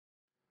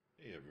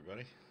Hey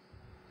everybody,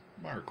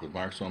 Mark with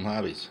Mark's Home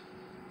Hobbies.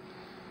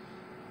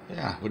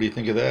 Yeah, what do you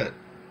think of that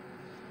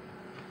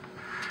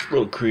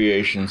little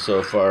creation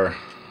so far?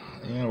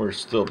 Yeah, we're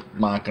still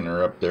mocking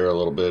her up there a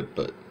little bit,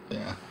 but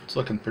yeah, it's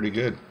looking pretty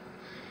good.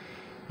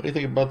 What do you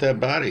think about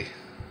that body?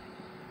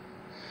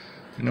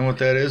 You know what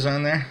that is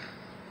on there?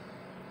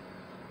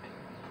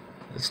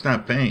 It's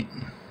not paint.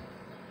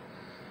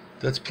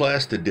 That's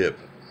Plastidip.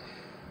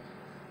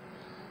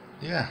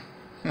 Yeah.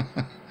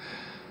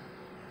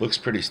 Looks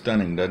pretty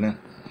stunning, doesn't it?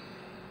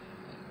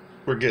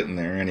 We're getting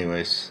there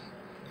anyways.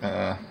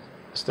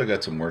 Still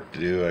got some work to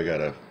do. I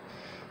gotta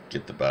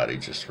get the body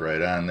just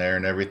right on there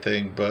and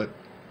everything, but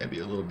maybe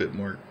a little bit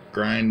more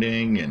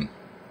grinding and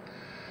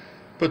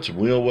put some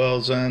wheel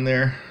wells on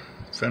there,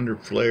 fender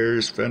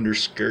flares, fender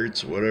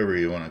skirts, whatever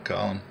you want to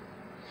call them.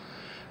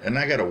 And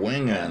I got a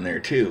wing on there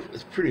too.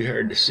 It's pretty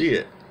hard to see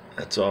it.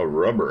 That's all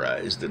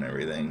rubberized and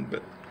everything,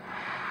 but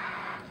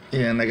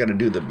yeah, and I got to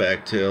do the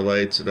back tail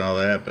lights and all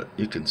that, but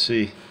you can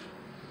see.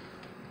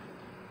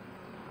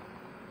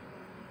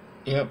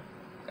 Yep,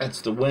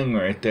 that's the wing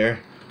right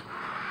there.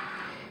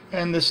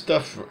 And this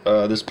stuff,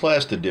 this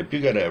Plastidip, you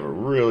got to have a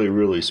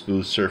really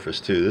smooth surface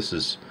too. This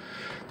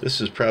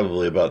is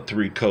probably about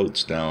 3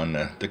 coats now, and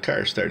the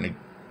car's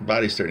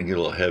body's starting to get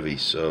a little heavy.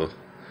 So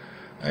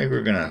I think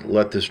we're gonna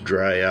let this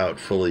dry out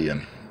fully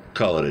and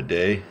call it a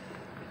day,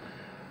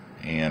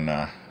 and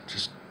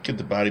just get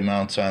the body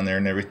mounts on there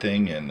and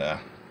everything, and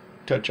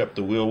touch up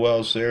the wheel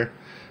wells there.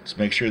 Just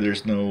make sure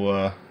there's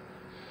no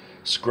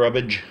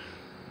scrubbage.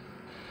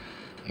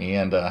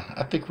 And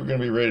I think we're going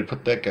to be ready to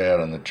put that guy out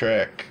on the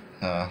track.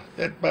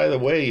 That, by the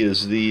way,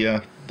 is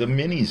the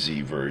Mini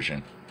Z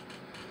version.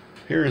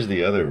 Here's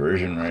the other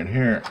version right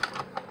here.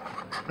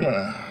 I'm going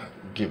to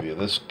give you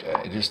this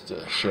guy just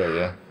to show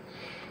you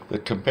the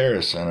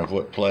comparison of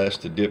what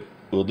Plastidip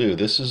will do.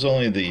 This is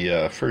only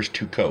the first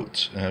 2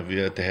 coats. I've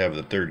yet to have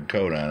the 3rd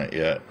coat on it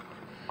yet.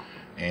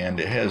 And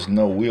it has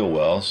no wheel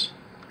wells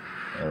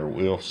or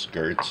wheel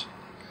skirts.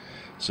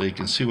 So you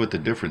can see what the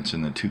difference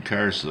in the 2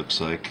 cars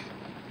looks like.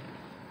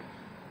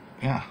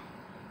 Yeah,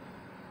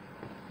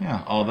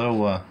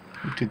 although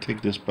we could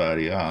take this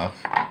body off,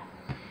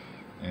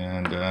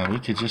 and we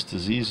could just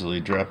as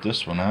easily drop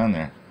this one on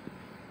there.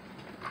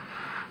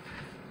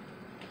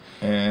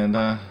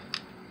 And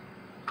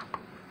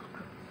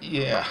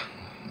yeah,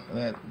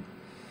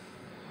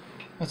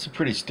 that's a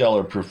pretty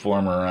stellar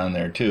performer on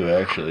there too,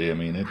 actually. I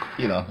mean,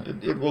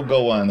 it will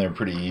go on there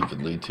pretty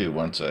evenly too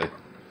once I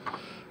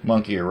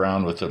monkey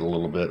around with it a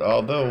little bit.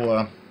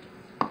 Although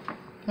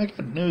I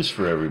got news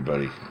for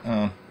everybody.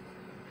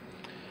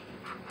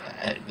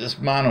 This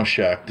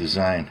monoshock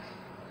design,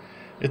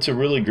 it's a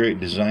really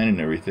great design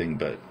and everything,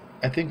 but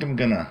I think I'm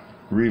gonna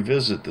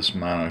revisit this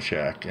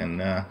monoshock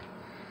and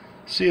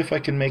see if I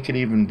can make it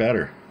even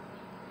better.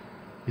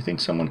 You think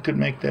someone could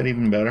make that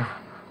even better?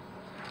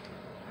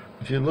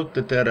 If you looked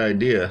at that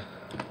idea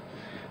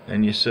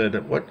and you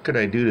said, what could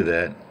I do to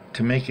that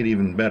to make it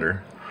even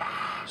better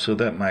so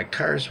that my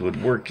cars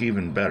would work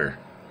even better,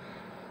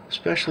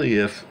 especially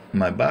if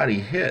my body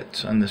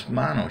hits on this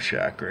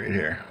monoshock right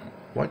here?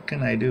 What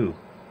can I do?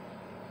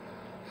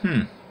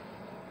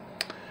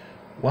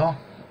 Well,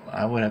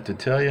 I would have to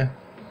tell you,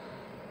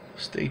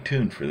 stay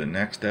tuned for the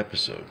next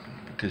episode,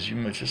 because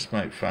you just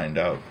might find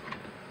out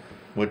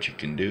what you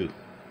can do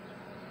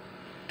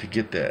to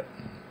get that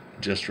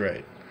just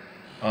right.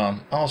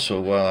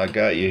 Also, while I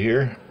got you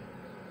here,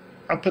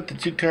 I'll put the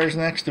 2 cars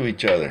next to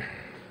each other.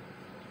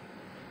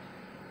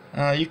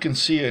 You can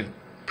see a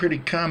pretty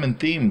common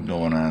theme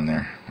going on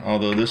there,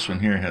 although this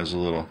one here has a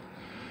little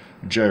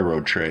gyro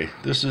tray.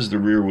 This is the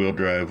rear wheel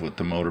drive with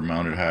the motor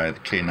mounted high,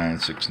 the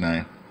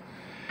K969.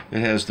 It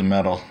has the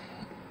metal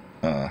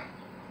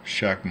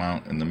shock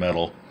mount and the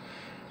metal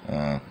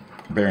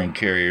bearing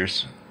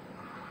carriers,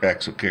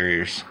 axle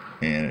carriers,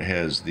 and it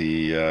has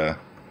the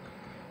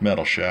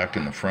metal shock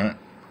in the front,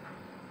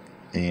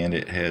 and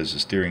it has a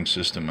steering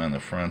system on the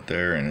front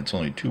there, and it's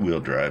only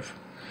 2-wheel drive.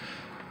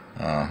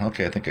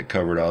 Okay, I think I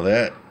covered all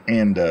that.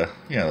 And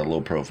yeah, the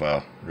low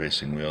profile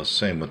racing wheels.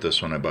 Same with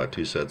this one. I bought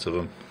 2 sets of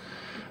them.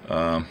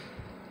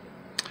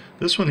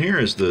 This one here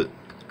is the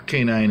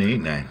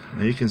K969.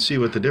 Now you can see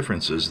what the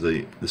difference is.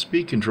 The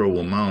speed control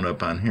will mount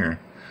up on here,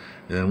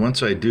 and then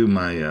once I do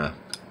my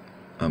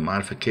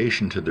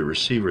modification to the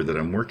receiver that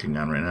I'm working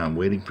on right now, I'm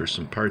waiting for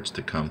some parts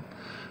to come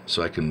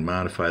so I can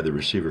modify the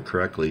receiver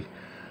correctly,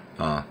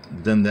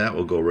 then that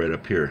will go right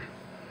up here.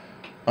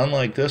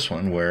 Unlike this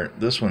one, where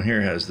this one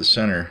here has the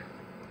center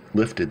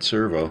lifted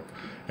servo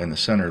and the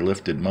center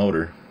lifted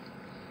motor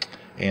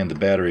and the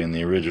battery in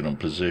the original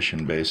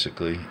position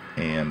basically,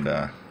 and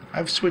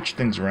I've switched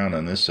things around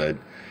on this side.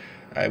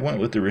 I went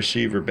with the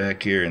receiver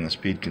back here and the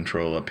speed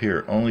control up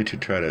here only to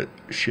try to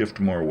shift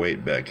more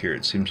weight back here.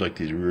 It seems like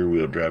these rear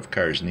wheel drive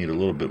cars need a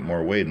little bit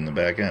more weight in the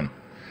back end.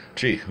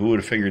 Gee, who would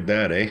have figured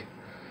that, eh?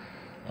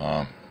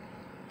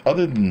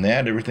 Other than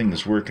that, everything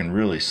is working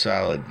really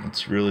solid.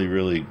 It's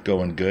really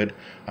going good.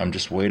 I'm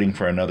just waiting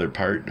for another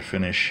part to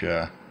finish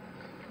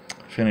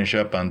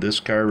up on this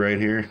car right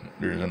here.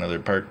 There's another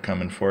part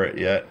coming for it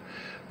yet.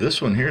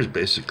 this one here is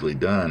basically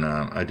done.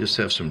 I just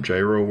have some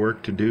gyro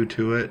work to do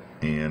to it,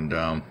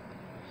 and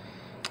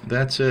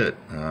that's it.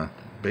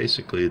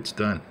 Basically it's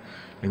done.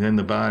 And then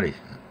the body.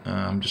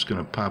 I'm just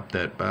going to pop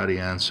that body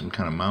on some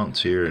kind of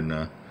mounts here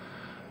and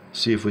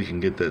see if we can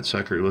get that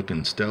sucker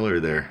looking stellar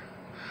there.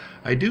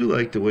 I do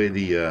like the way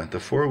the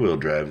four-wheel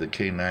drive, the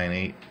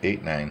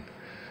K969,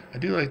 I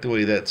do like the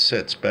way that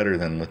sets better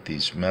than with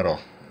these metal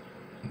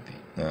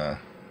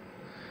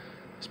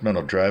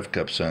drive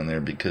cups on there,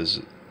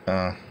 because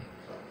it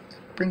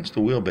brings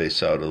the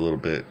wheelbase out a little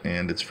bit,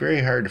 and it's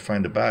very hard to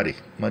find a body,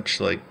 much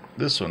like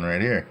this one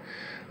right here.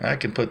 I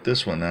can put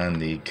this one on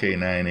the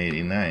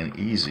K989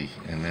 easy,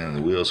 and then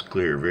the wheels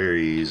clear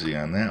very easy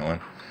on that one,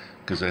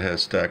 because it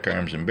has stock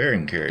arms and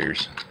bearing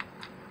carriers,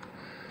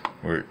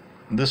 where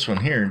this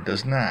one here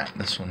does not.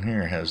 This one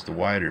here has the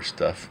wider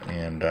stuff,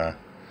 and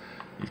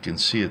you can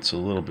see it's a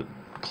little bit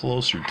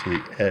closer to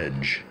the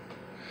edge,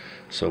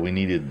 so we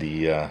needed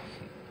the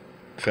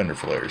fender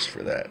flares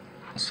for that,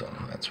 so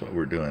that's what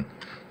we're doing.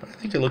 But I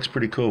think it looks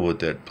pretty cool with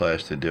that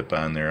plastic dip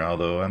on there,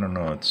 although I don't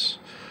know,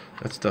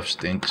 that stuff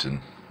stinks and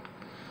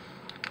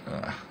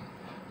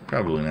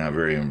probably not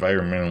very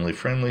environmentally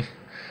friendly.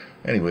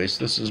 Anyways,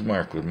 this is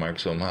Mark with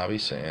Mark's Home Hobby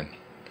saying,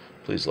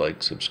 please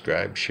like,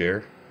 subscribe,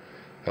 share.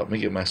 Help me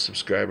get my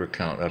subscriber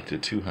count up to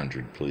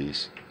 200,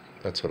 please.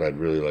 That's what I'd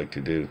really like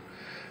to do.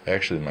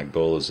 Actually, my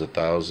goal is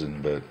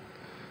 1,000, but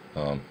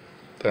I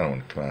don't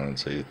want to come out and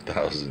say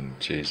 1,000.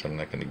 Jeez, I'm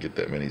not going to get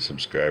that many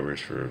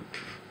subscribers for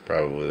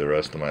probably the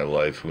rest of my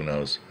life. Who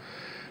knows?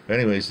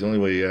 Anyways, the only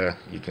way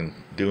you can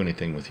do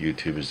anything with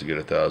YouTube is to get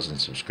 1,000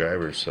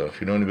 subscribers. So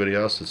if you know anybody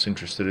else that's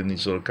interested in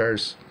these little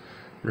cars,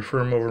 refer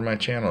them over to my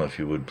channel if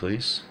you would,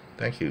 please.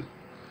 Thank you.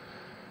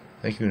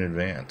 Thank you in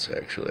advance,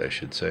 actually, I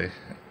should say.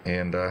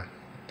 And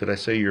did I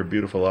say you're a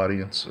beautiful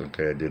audience?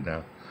 Okay, I did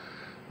now.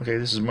 Okay,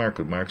 this is Mark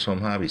with Mark's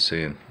Home Hobby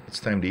saying it's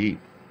time to eat.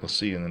 We'll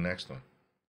see you in the next one.